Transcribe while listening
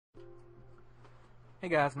Hey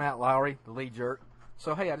guys, Matt Lowery, the Lead Jerk.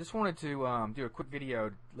 So hey, I just wanted to do a quick video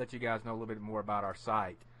to let you guys know a little bit more about our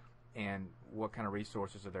site and what kind of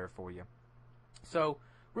resources are there for you. So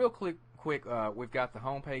real quick, we've got the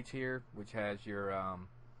home page here, which has your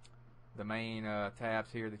the main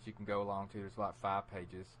tabs here that you can go along to. There's about 5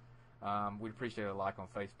 pages. We'd appreciate a like on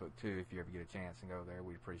Facebook too if you ever get a chance and go there.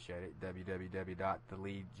 We'd appreciate it.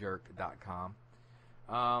 www.theleadjerk.com.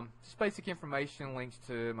 Just basic information, links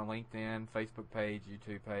to my LinkedIn, Facebook page,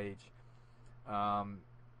 YouTube page,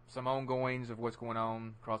 some ongoings of what's going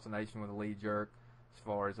on across the nation with the Lead Jerk as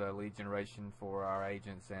far as lead generation for our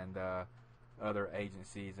agents and other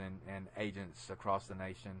agencies and agents across the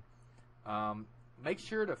nation. Make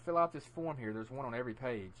sure to fill out this form here. There's one on every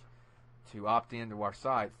page to opt into our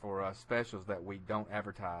site for specials that we don't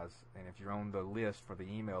advertise. And if you're on the list for the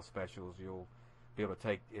email specials, you'll be able to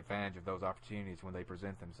take advantage of those opportunities when they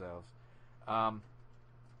present themselves.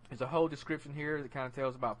 There's a whole description here that kind of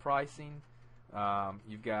tells about pricing.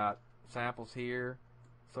 You've got samples here,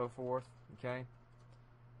 so forth. Okay.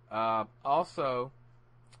 Also,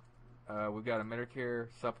 we've got a Medicare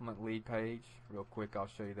supplement lead page. Real quick, I'll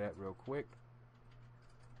show you that real quick.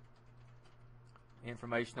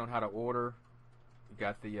 Information on how to order. You've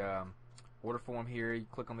got the order form here. You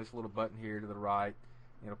click on this little button here to the right.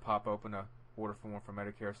 It'll pop open a order form for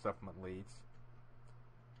Medicare supplement leads.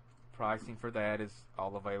 Pricing for that is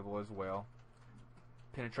all available as well.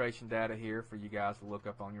 Penetration data here for you guys to look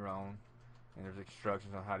up on your own, and there's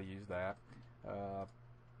instructions on how to use that.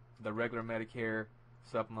 The regular Medicare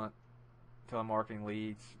supplement telemarketing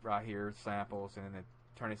leads right here, samples, and then the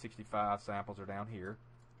Turning 65 samples are down here.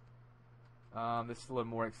 This is a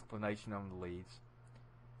little more explanation on the leads.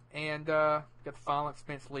 And got the final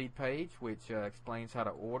expense lead page, which explains how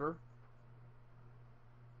to order.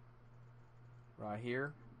 Right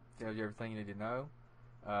here, tells you everything you need to know.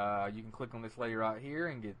 You can click on this layer right here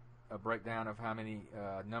and get a breakdown of how many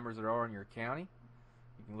numbers there are in your county.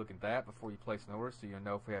 You can look at that before you place an order, so you'll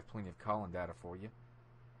know if we have plenty of calling data for you.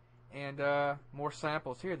 And more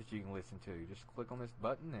samples here that you can listen to. Just click on this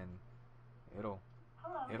button and it'll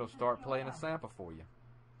start playing a sample for you.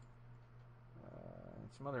 And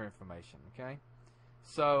some other information. Okay,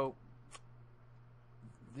 so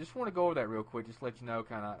just want to go over that real quick, just to let you know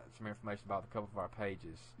kind of some information about a couple of our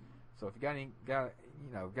pages. So if you got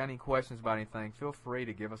any questions about anything, feel free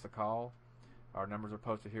to give us a call. Our numbers are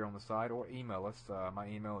posted here on the site, or email us. My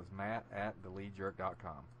email is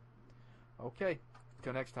matt@theleadjerk.com. Okay,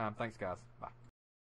 until next time, thanks guys. Bye.